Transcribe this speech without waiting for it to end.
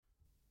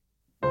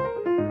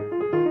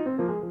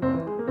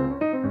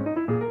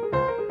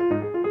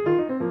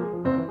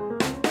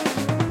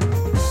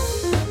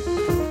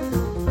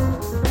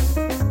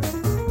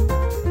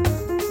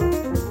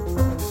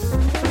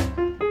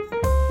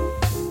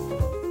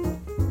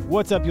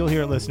What's up, You'll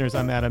Hear It listeners?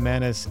 I'm Adam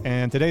Manis,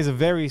 and today's a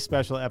very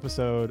special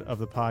episode of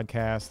the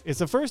podcast.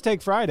 It's a First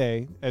Take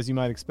Friday, as you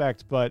might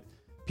expect, but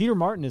Peter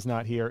Martin is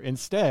not here.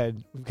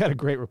 Instead, we've got a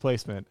great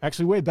replacement.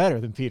 Actually, way better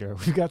than Peter.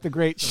 We've got the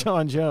great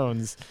Sean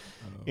Jones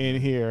in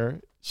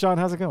here. Sean,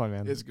 how's it going,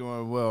 man? It's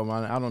going well,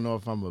 man. I don't know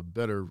if I'm a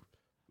better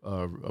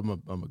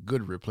I'm a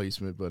good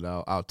replacement, but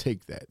I'll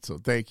take that. So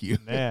thank you.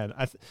 Man,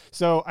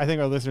 so I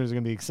think our listeners are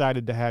going to be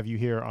excited to have you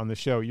here on the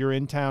show. You're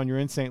in town. You're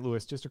in St.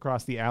 Louis, just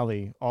across the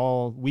alley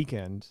all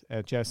weekend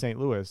at Jazz St.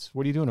 Louis.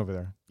 What are you doing over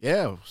there?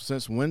 Yeah,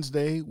 since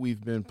Wednesday,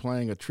 we've been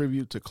playing a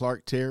tribute to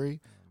Clark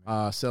Terry,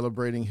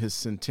 celebrating his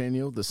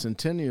centennial. The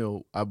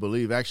centennial, I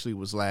believe, actually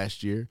was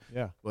last year.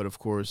 Yeah. But, of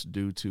course,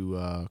 due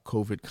to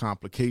COVID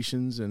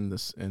complications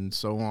and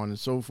so on and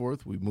so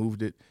forth, we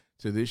moved it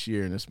to this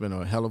year, and it's been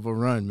a hell of a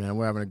run, man.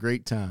 We're having a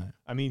great time.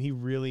 I mean, he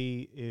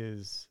really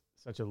is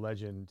such a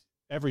legend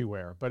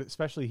everywhere, but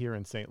especially here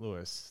in St.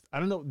 Louis. I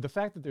don't know, the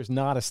fact that there's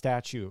not a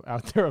statue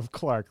out there of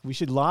Clark, we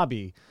should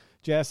lobby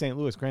Jazz St.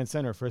 Louis Grand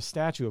Center for a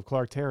statue of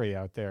Clark Terry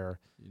out there.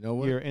 You know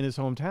what? Here in his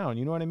hometown.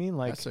 You know what I mean?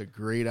 Like, that's a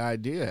great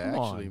idea,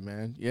 actually,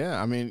 man.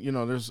 Yeah, I mean, you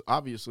know, there's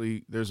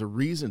a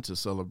reason to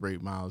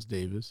celebrate Miles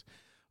Davis.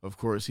 Of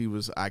course, he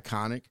was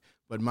iconic,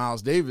 but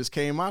Miles Davis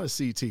came out of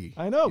CT.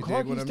 I know.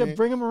 Clark used to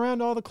bring him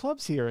around all the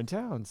clubs here in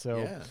town. So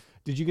yeah.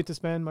 Did you get to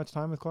spend much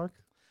time with Clark?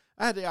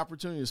 I had the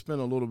opportunity to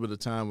spend a little bit of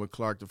time with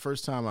Clark. The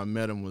first time I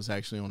met him was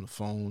actually on the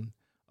phone.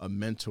 A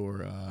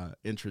mentor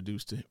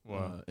introduced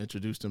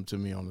him to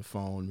me on the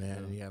phone, man,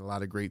 and he had a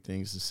lot of great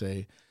things to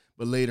say.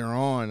 But later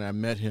on, I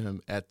met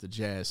him at the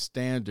Jazz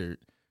Standard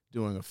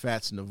doing a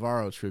Fats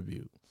Navarro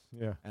tribute.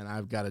 Yeah. And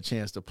I've got a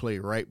chance to play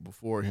right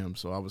before him,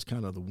 so I was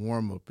kind of the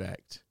warm-up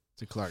act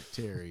to Clark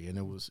Terry, and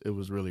it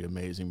was really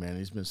amazing, man.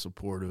 He's been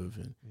supportive,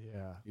 and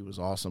he was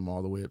awesome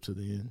all the way up to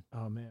the end.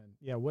 Oh, man.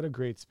 Yeah, what a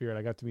great spirit.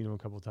 I got to meet him a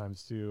couple of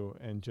times, too,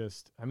 and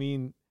just, I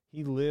mean,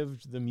 he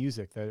lived the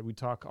music that we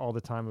talk all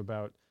the time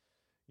about,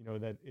 you know,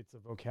 that it's a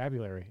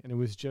vocabulary, and it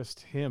was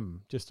just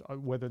him, just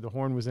whether the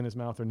horn was in his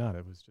mouth or not,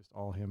 it was just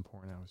all him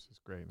pouring out. It was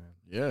just great, man.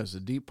 Yeah, it's a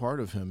deep part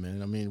of him,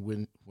 man. I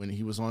mean, when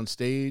he was on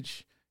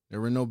stage, there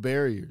were no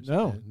barriers.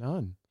 No, man.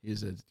 none.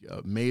 He's an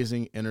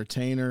amazing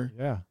entertainer.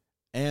 Yeah.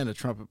 And a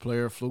trumpet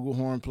player,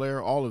 flugelhorn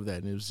player, all of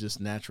that. And it was just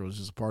natural. It was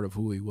just a part of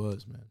who he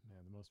was, man. Man,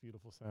 the most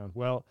beautiful sound.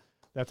 Well,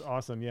 that's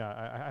awesome. Yeah,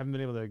 I haven't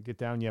been able to get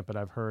down yet, but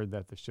I've heard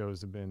that the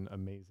shows have been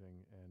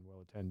amazing and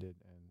well attended.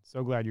 And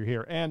so glad you're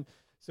here. And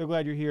so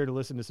glad you're here to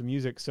listen to some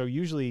music. So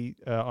usually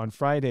on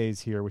Fridays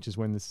here, which is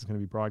when this is going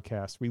to be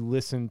broadcast, we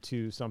listen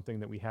to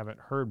something that we haven't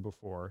heard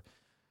before.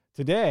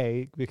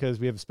 Today, because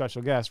we have a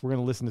special guest, we're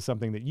going to listen to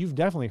something that you've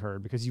definitely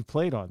heard because you've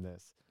played on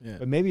this. Yeah.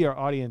 But maybe our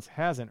audience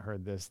hasn't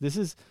heard this. This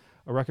is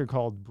a record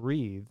called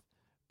Breathe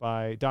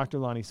by Dr.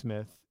 Lonnie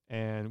Smith.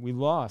 And we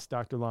lost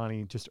Dr.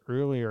 Lonnie just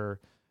earlier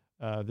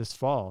this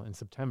fall in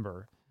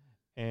September.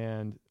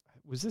 And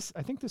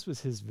I think this was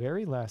his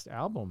very last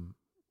album.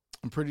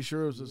 I'm pretty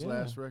sure it was his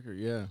last record,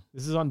 yeah.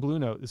 This is on Blue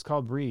Note. It's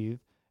called Breathe.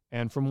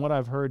 And from what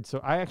I've heard,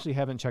 so I actually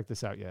haven't checked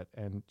this out yet,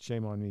 and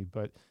shame on me,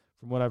 but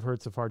from what I've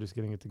heard so far, just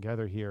getting it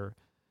together here,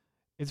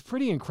 it's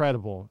pretty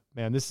incredible,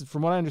 man. This is,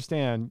 from what I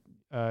understand,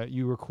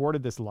 you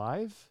recorded this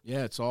live?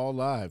 Yeah, it's all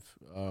live.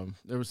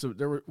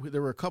 There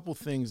were a couple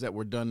things that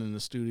were done in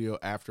the studio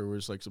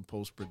afterwards, like some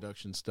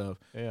post-production stuff.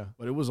 Yeah.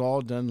 But it was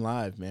all done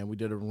live, man. We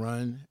did a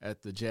run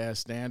at the Jazz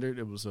Standard.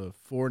 It was a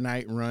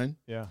 4-night run.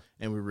 Yeah.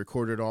 And we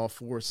recorded all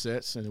 4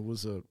 sets, and it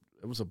was a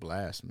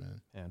blast,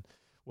 man. And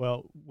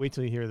well, wait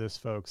till you hear this,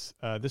 folks.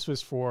 I think this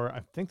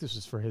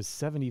was for his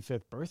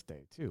 75th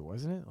birthday too,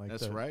 wasn't it?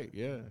 That's right,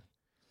 yeah.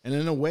 And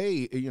in a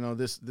way, you know,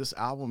 this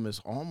album is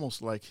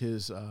almost like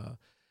his,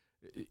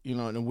 you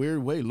know, in a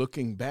weird way,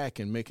 looking back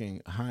and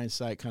making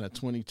hindsight kind of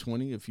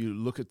 2020. If you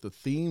look at the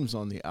themes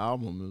on the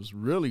album, it was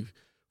really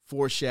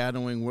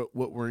foreshadowing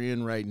what we're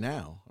in right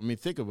now. I mean,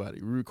 think about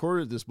it. We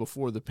recorded this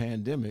before the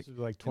pandemic. This was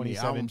like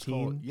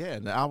 2017.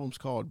 And the album's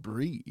called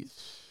Breathe.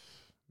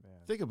 Man.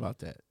 Think about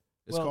that.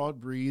 It's called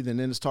Breathe, and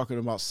then it's talking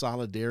about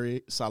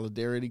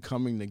solidarity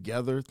coming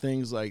together,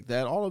 things like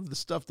that. All of the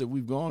stuff that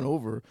we've gone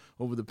over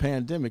the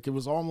pandemic, it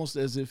was almost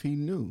as if he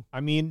knew.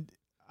 I mean,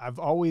 I've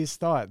always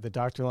thought that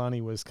Dr.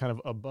 Lonnie was kind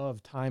of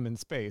above time and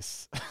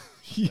space.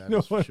 You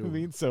know what I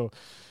mean? So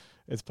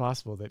it's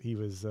possible that he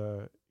was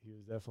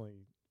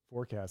definitely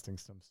forecasting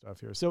some stuff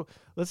here. So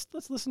let's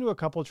listen to a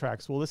couple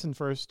tracks. We'll listen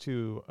first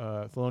to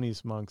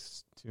Thelonious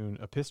Monk's tune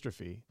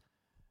Epistrophe.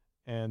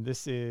 And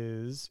this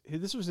was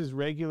his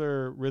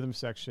regular rhythm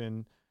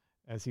section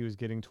as he was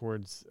getting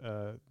towards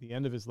the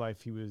end of his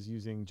life. He was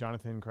using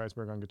Jonathan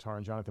Kreisberg on guitar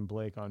and Jonathan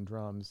Blake on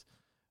drums.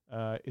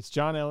 It's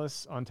John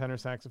Ellis on tenor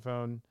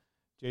saxophone,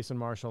 Jason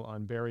Marshall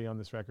on Barry on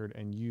this record,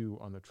 and you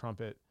on the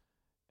trumpet.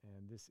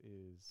 And this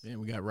is... Yeah,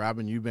 we got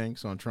Robin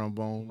Eubanks on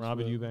trombone.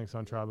 Eubanks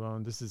on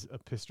trombone. This is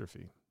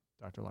Epistrophe,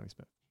 Dr. Lonnie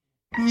Smith.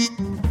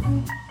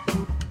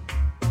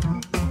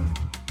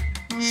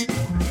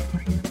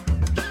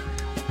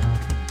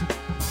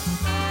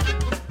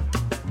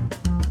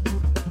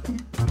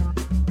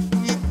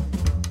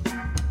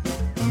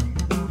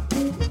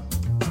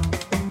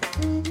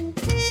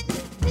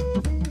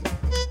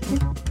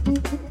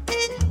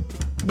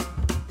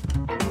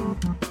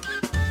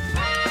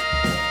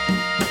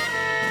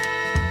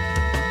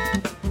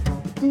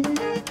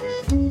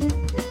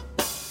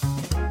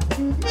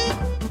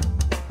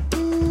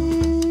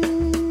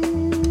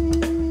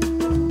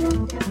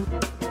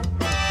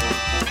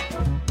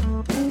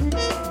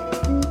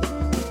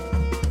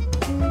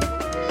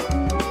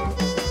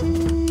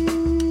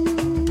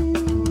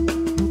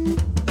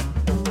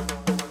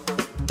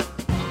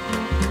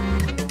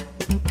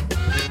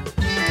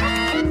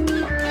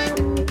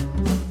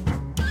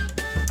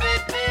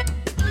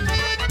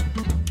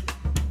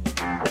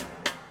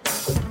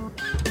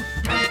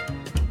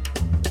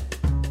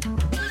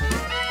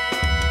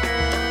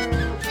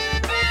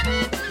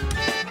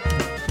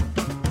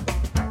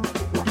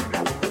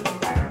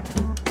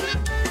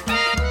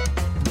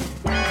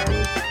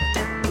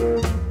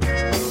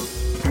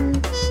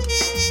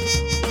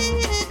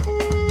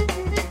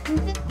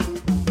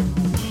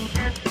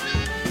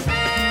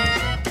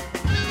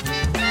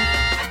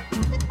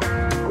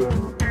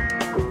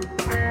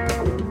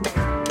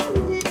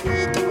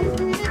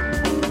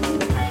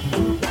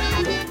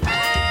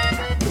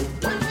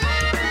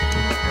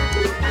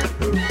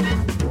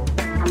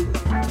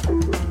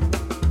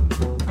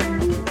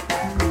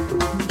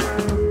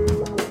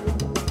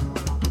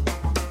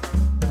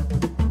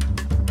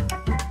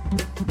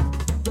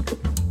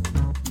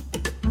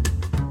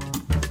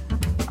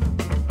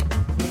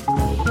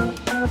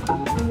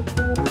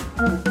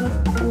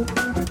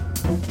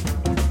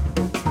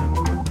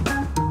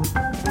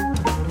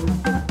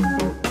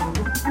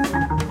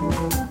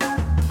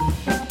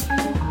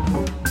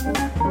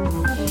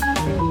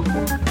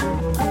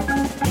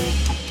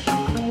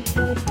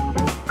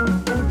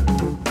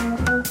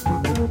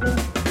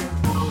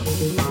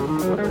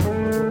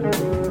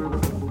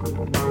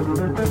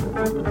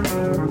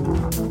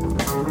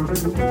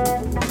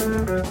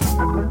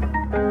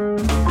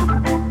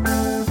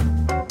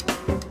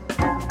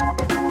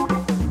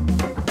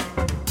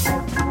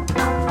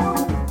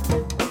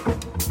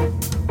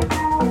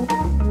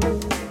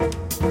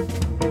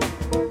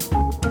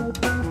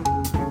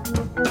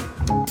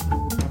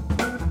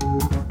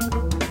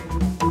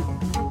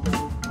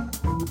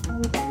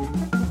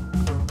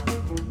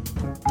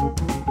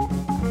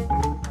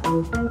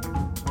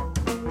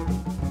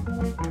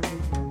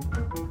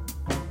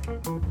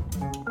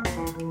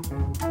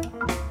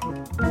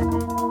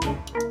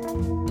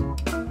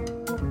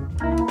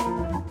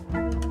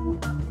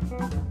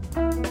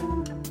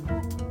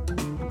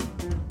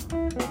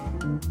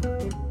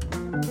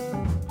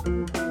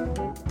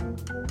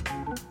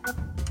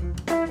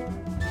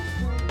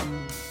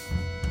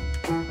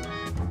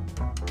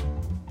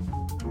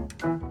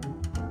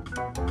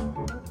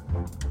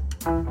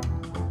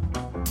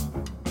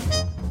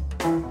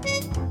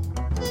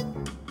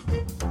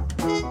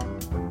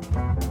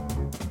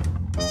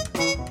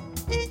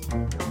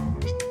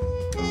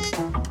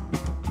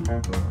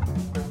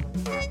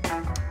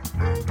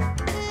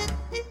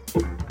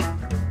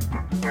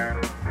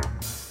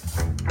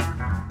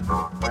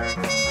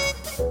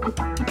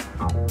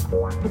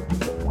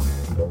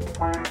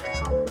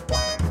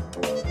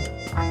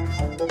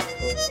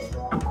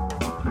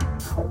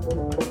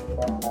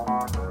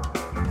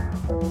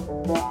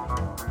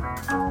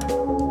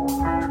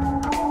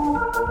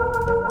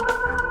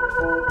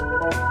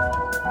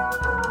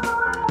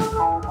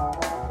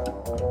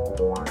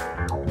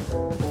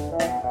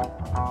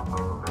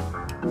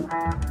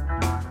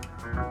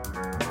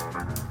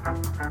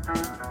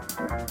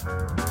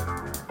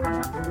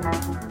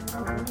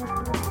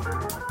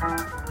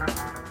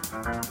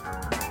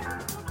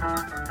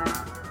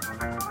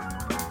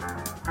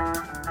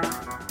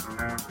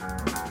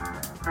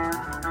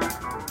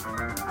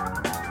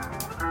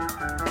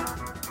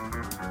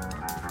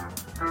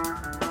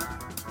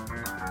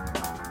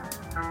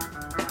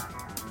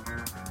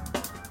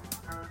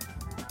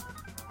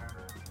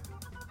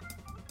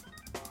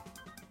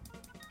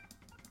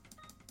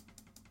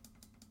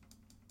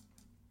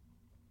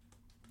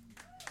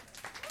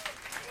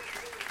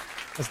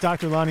 That's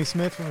Dr. Lonnie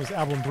Smith from his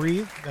album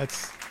Breathe.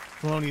 That's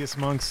Thelonious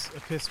Monk's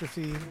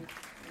Epistrophe,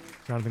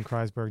 Jonathan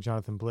Kreisberg,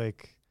 Jonathan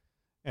Blake,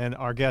 and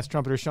our guest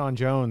trumpeter Sean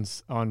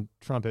Jones on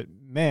trumpet.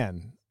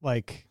 Man,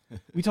 like,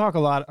 we talk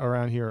a lot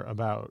around here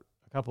about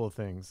a couple of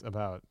things,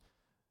 about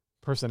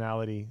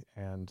personality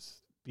and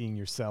being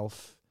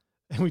yourself,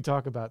 and we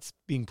talk about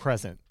being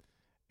present.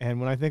 And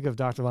when I think of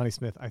Dr. Lonnie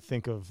Smith, I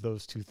think of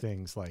those two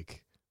things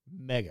like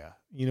mega.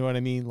 You know what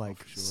I mean? Like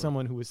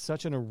someone who is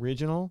such an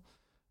original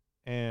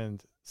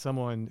and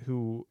someone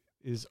who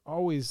is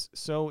always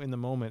so in the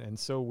moment and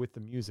so with the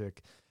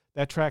music.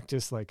 That track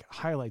just like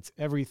highlights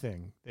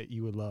everything that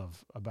you would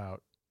love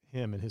about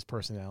him and his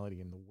personality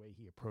and the way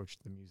he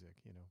approached the music,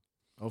 you know.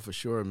 Oh, for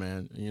sure,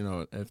 man. You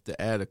know, if to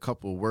add a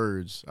couple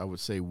words, I would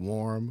say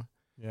warm,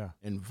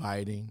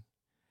 inviting,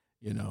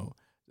 you know.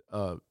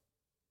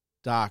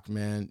 Doc,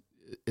 man,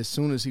 as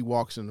soon as he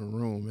walks in the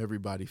room,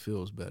 everybody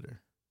feels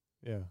better.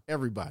 Yeah.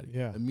 Everybody.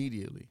 Yeah.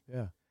 Immediately.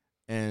 Yeah.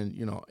 And,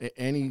 you know,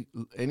 any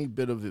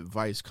bit of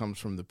advice comes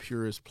from the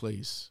purest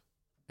place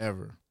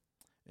ever.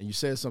 And you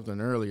said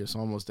something earlier, it's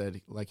almost that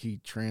like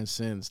he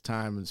transcends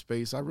time and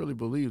space. I really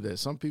believe that.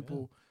 Some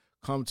people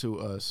come to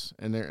us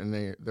and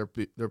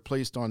they're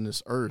placed on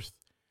this earth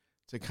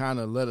to kind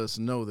of let us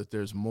know that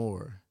there's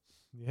more.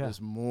 Yeah,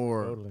 there's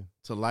more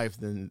to life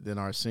than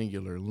our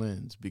singular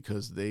lens,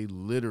 because they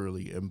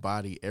literally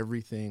embody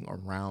everything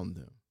around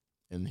them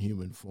in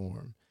human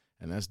form.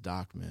 And that's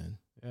Doc, man.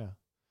 Yeah.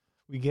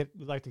 We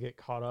like to get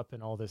caught up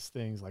in all these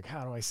things, like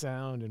how do I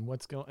sound and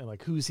what's going, and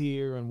like who's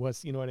here and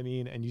what's, you know what I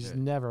mean? And you just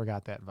never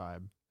got that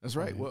vibe. That's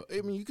right. Well,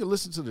 I mean, you can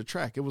listen to the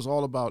track. It was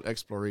all about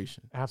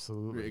exploration.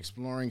 Absolutely. We're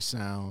exploring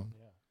sound,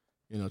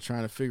 you know,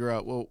 trying to figure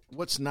out, well,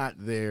 what's not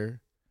there?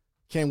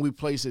 Can we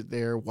place it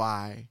there?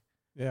 Why?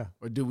 Yeah.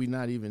 Or do we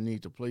not even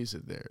need to place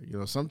it there? You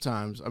know,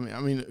 sometimes, I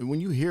mean,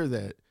 when you hear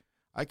that,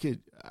 I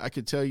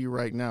could tell you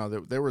right now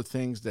that there were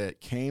things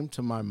that came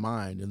to my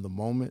mind in the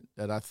moment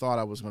that I thought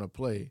I was going to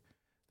play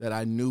that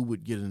I knew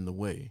would get in the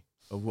way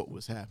of what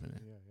was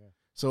happening. Yeah.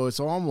 So it's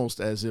almost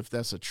as if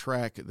that's a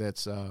track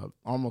that's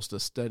almost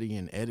a study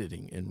in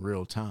editing in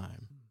real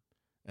time.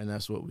 And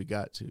that's what we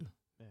got to.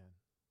 Man,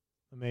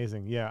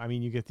 amazing. Yeah, I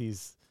mean, you get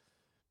these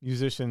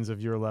musicians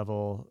of your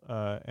level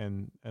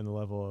and the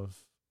level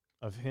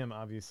of him,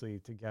 obviously,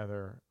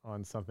 together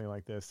on something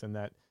like this. And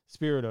that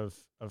spirit of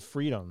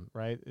freedom,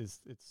 right,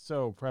 it's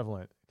so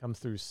prevalent. It comes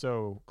through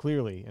so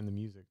clearly in the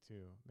music,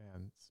 too.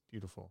 Man, it's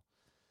beautiful.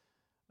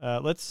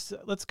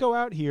 Let's go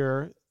out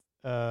here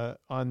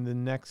on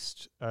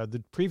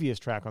the previous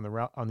track on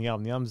the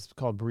album. The album's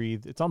called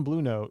Breathe. It's on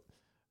Blue Note.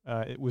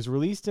 It was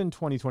released in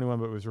 2021,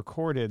 but it was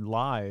recorded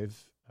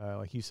live,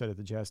 like you said, at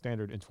the Jazz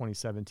Standard in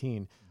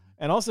 2017.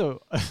 And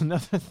also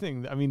another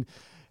thing, I mean,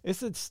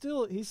 he's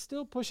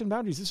still pushing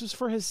boundaries. This was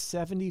for his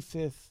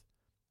 75th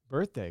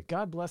birthday.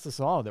 God bless us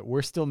all that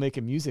we're still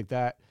making music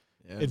that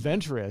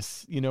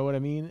adventurous. You know what I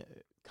mean?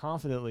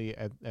 Confidently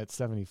at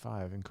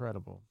 75.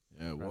 Incredible.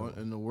 Yeah, well,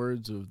 in the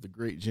words of the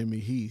great Jimmy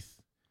Heath,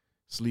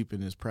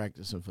 sleeping is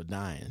practicing for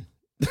dying.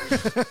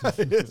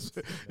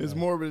 as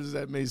morbid as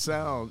that may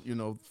sound, you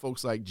know,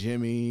 folks like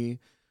Jimmy,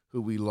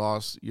 who we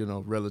lost, you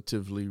know,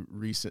 relatively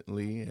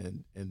recently,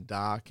 and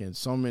Doc and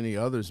so many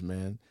others,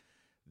 man,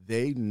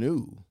 they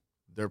knew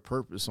their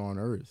purpose on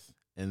earth,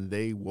 and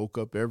they woke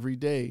up every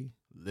day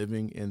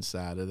living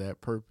inside of that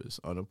purpose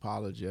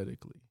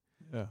unapologetically.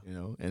 Yeah. You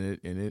know,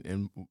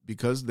 and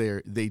because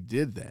they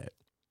did that,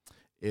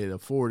 it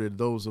afforded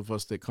those of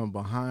us that come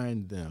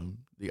behind them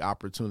the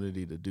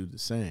opportunity to do the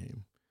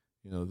same.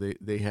 You know,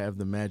 they have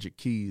the magic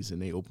keys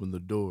and they open the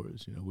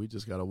doors. You know, we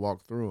just got to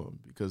walk through them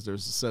because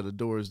there's a set of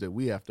doors that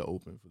we have to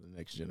open for the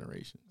next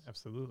generation.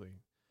 Absolutely.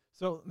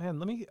 So, man,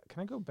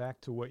 can I go back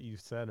to what you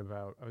said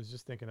about, I was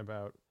just thinking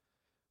about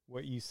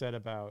what you said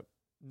about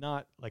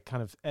not like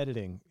kind of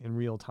editing in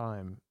real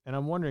time. And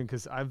I'm wondering,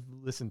 because I've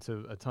listened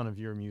to a ton of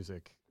your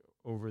music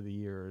over the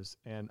years,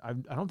 and I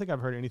don't think I've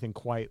heard anything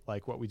quite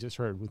like what we just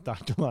heard with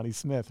Dr. Lonnie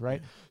Smith,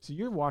 right? Yeah. So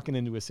you're walking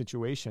into a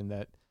situation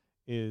that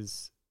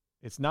it's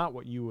not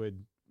what you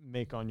would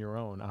make on your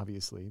own,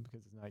 obviously,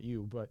 because it's not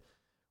you, but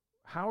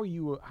how are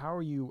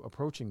you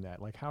approaching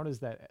that? Like, how does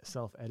that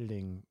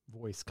self-editing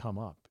voice come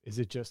up? Is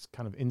it just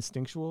kind of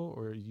instinctual,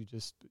 or you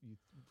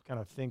kind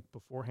of think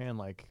beforehand,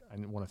 like, I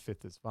want to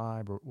fit this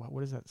vibe, or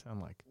what does that sound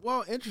like?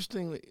 Well,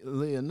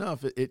 interestingly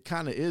enough, it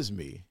kind of is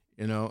me.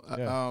 You know,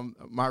 yeah.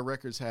 My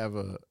records have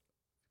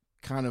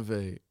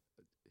they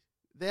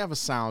have a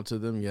sound to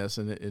them, yes,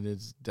 and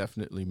it's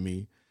definitely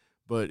me.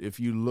 But if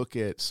you look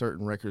at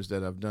certain records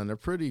that I've done, they're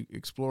pretty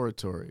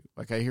exploratory.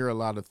 Like, I hear a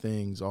lot of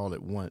things all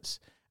at once.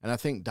 And I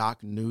think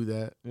Doc knew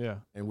that. Yeah.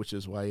 And which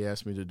is why he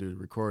asked me to do the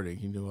recording.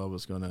 He knew I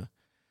was going to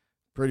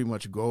pretty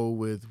much go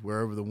with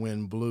wherever the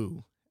wind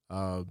blew.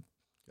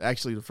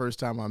 Actually, the first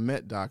time I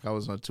met Doc, I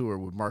was on tour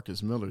with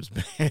Marcus Miller's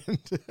band.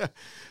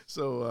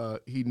 So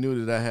he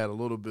knew that I had a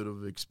little bit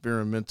of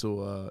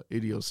experimental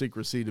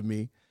idiosyncrasy to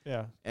me.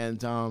 Yeah.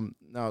 And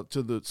now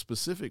to the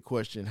specific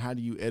question, how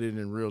do you edit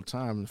in real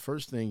time? The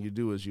first thing you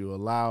do is you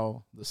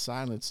allow the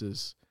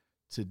silences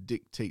to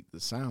dictate the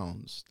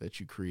sounds that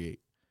you create.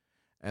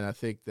 And I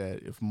think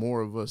that if more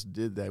of us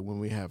did that when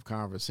we have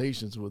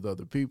conversations with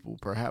other people,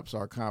 perhaps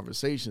our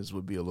conversations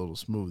would be a little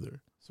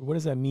smoother. So what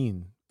does that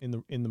mean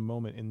in the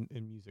moment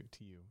in music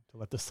to you, to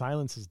let the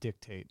silences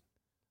dictate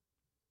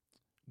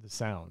the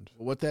sound?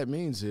 What that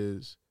means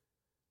is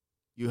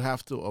you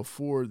have to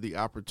afford the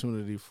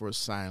opportunity for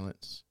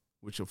silence,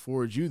 which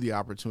affords you the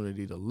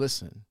opportunity to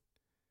listen.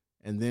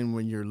 And then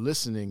when you're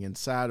listening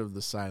inside of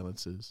the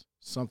silences,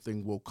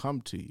 something will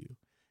come to you.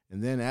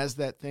 And then as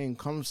that thing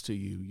comes to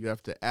you, you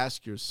have to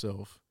ask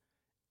yourself,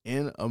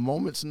 in a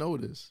moment's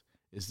notice,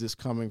 is this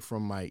coming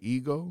from my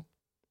ego,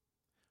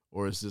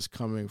 or is this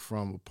coming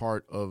from a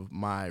part of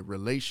my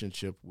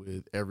relationship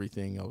with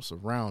everything else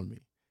around me?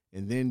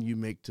 And then you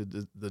make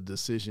the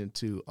decision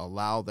to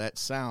allow that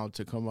sound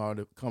to come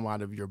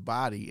out of your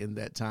body in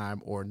that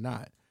time or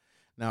not.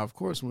 Now, of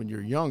course, when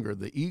you're younger,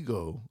 the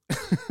ego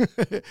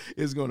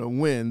is going to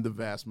win the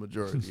vast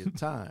majority of the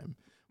time.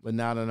 But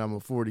now that I'm a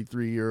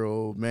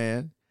 43-year-old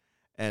man,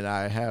 and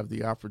I have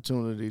the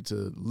opportunity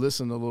to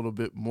listen a little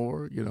bit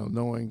more, you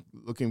know,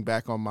 looking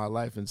back on my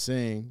life and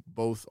seeing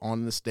both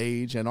on the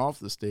stage and off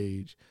the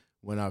stage,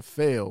 when I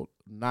failed,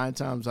 9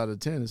 times out of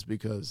 10 is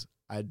because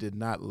I did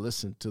not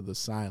listen to the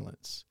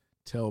silence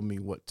tell me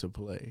what to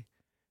play.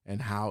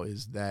 And how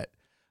is that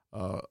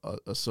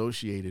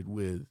associated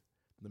with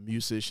the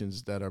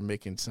musicians that are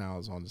making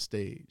sounds on the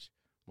stage?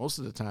 Most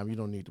of the time, you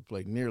don't need to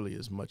play nearly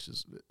as much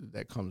as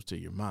that comes to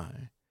your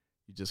mind.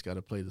 You just got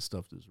to play the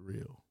stuff that's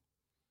real.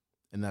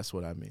 And that's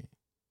what I mean.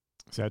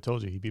 See, I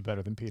told you he'd be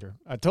better than Peter.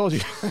 I told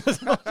you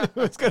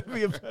it's going to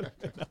be a better.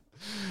 No.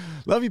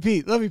 Love you,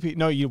 Pete. Love you, Pete.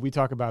 No, we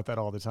talk about that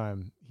all the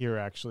time here,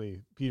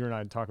 actually. Peter and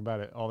I talk about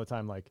it all the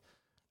time. Like,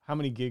 how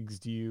many gigs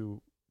do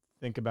you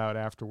think about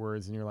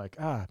afterwards? And you're like,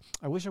 I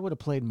wish I would have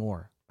played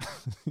more.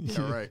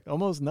 Yeah, right.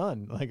 Almost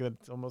none. Like, that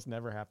almost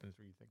never happens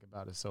where you think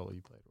about a solo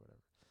you played or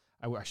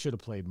whatever. I should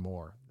have played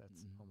more.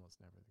 That's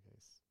almost never the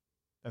case.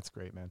 That's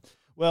great, man.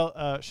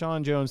 Well,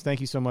 Sean Jones, thank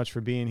you so much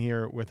for being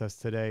here with us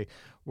today.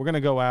 We're going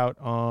to go out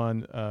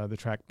on the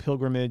track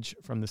Pilgrimage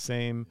from the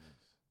same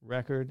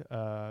record.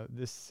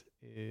 This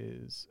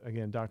is,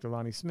 again, Dr.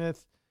 Lonnie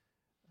Smith,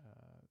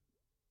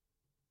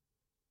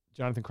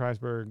 Jonathan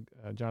Kreisberg,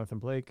 Jonathan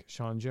Blake,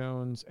 Sean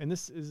Jones, and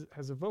this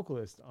has a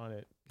vocalist on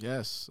it.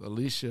 Yes,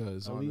 Alicia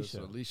is on this.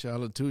 Alicia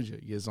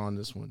Alatuja is on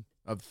this one.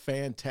 A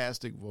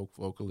fantastic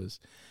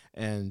vocalist.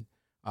 And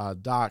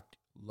Doc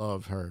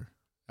loved her.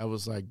 That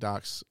was like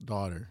Doc's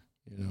daughter.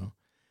 You know,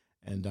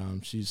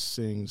 and she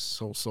sings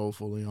so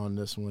soulfully on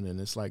this one,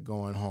 and it's like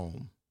going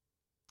home.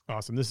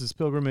 Awesome. This is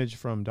Pilgrimage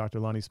from Dr.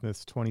 Lonnie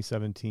Smith's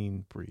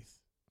 2017 Breathe.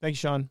 Thanks,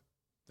 Sean.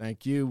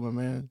 Thank you, my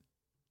man.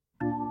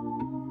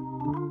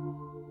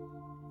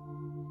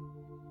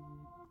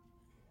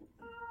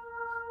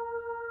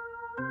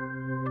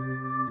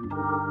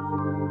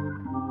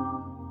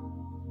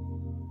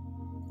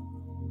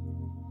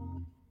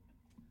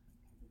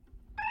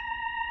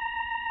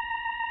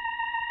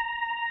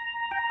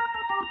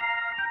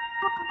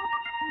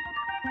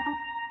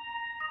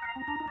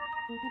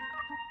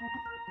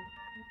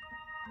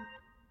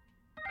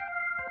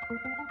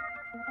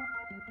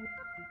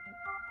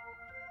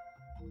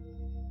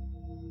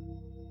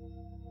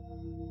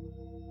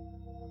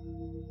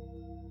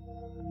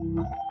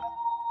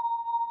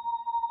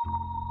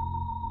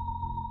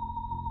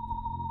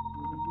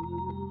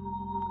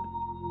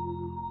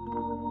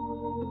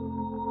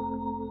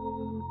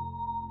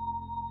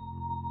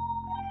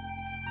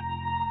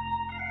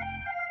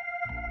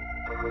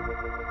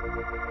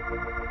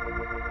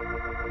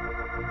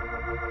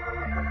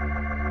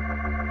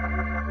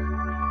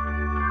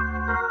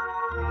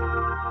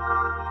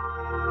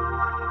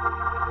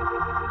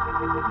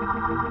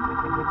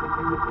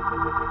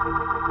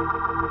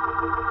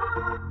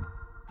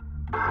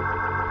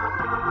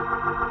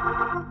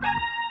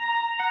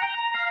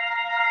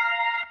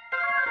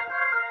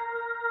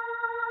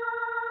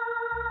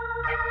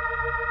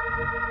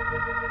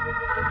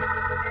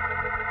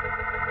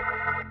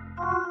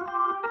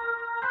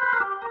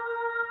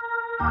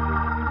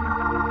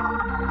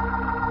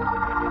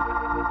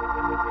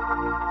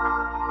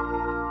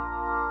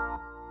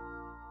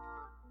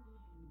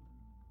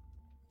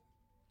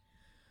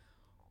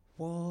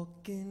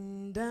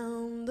 Walking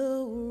down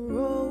the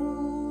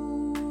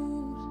road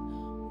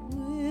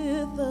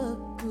with a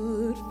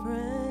good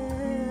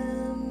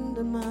friend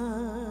of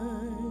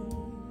mine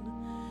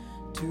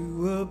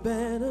to a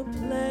better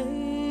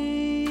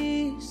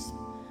place,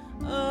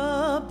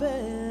 a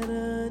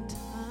better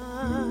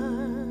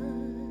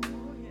time,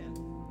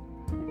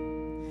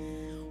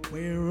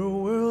 where a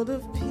world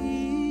of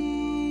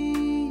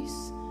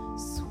peace,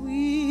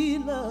 sweet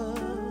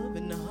love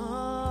and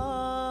harmony.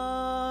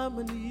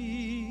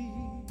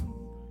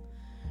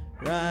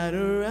 Right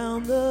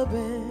around the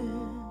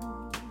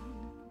bend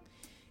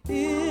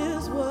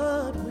is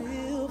what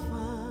we'll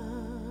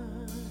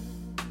find.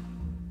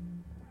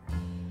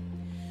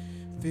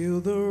 Feel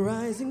the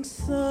rising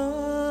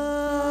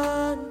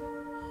sun,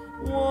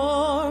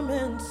 warm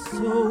and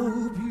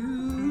so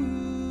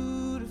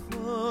beautiful.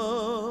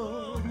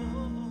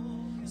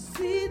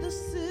 See the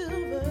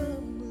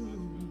silver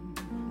moon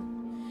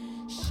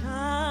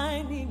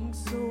shining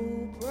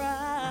so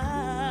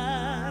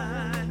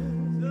bright,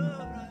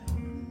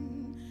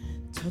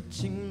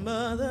 touching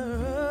Mother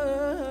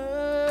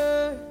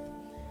Earth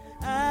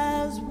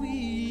as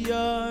we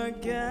are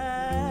gathering.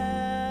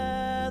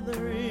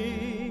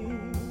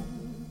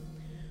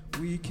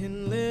 We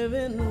can live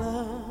in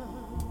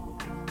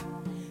love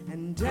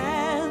and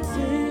dance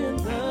in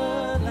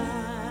the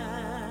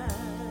light,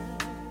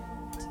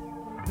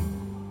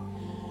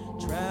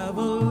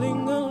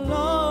 traveling along.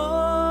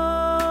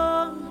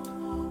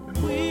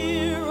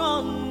 We're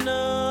on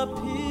a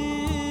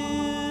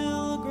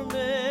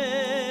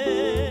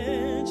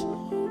pilgrimage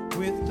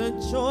with a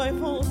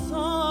joyful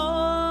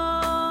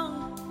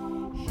song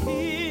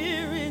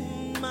here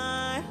in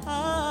my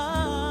heart.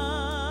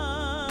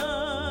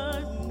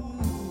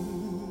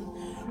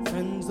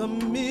 Friends a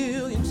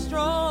million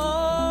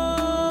strong,